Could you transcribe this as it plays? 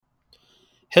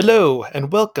Hello,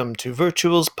 and welcome to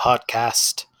Virtual's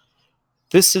podcast.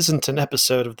 This isn't an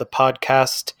episode of the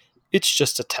podcast, it's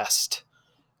just a test.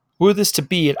 Were this to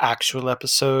be an actual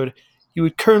episode, you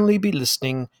would currently be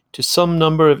listening to some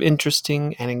number of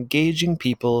interesting and engaging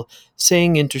people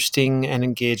saying interesting and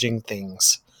engaging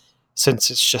things.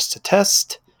 Since it's just a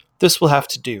test, this will have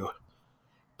to do.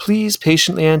 Please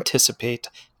patiently anticipate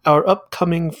our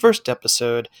upcoming first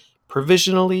episode,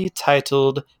 provisionally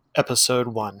titled Episode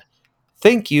 1.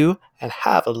 Thank you, and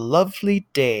have a lovely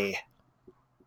day.